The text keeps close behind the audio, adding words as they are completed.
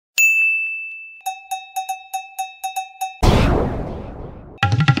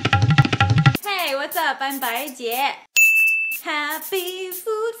Hey, what's up? I'm Bai Jie. Happy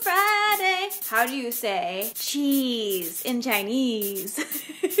Food Friday. How do you say cheese in Chinese?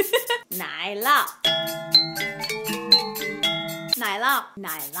 奶酪 奶酪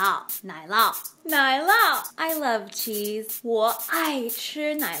奶酪 奶酪 奶酪 I love cheese. 我爱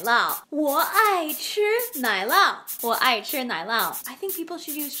吃奶酪 我爱吃奶酪 我爱吃奶酪 I think people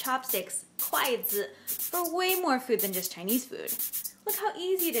should use chopsticks 筷子 for way more food than just Chinese food. Look how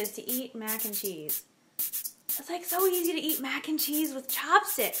easy it is to eat mac and cheese. It's like so easy to eat mac and cheese with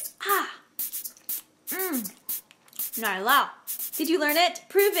chopsticks. Not allowed. Did you learn it?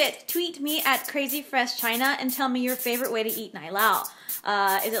 Prove it. Tweet me at crazyfreshchina and tell me your favorite way to eat nai lao.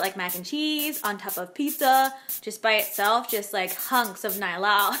 Is it like mac and cheese on top of pizza? Just by itself? Just like hunks of nai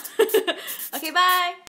lao? Okay, bye.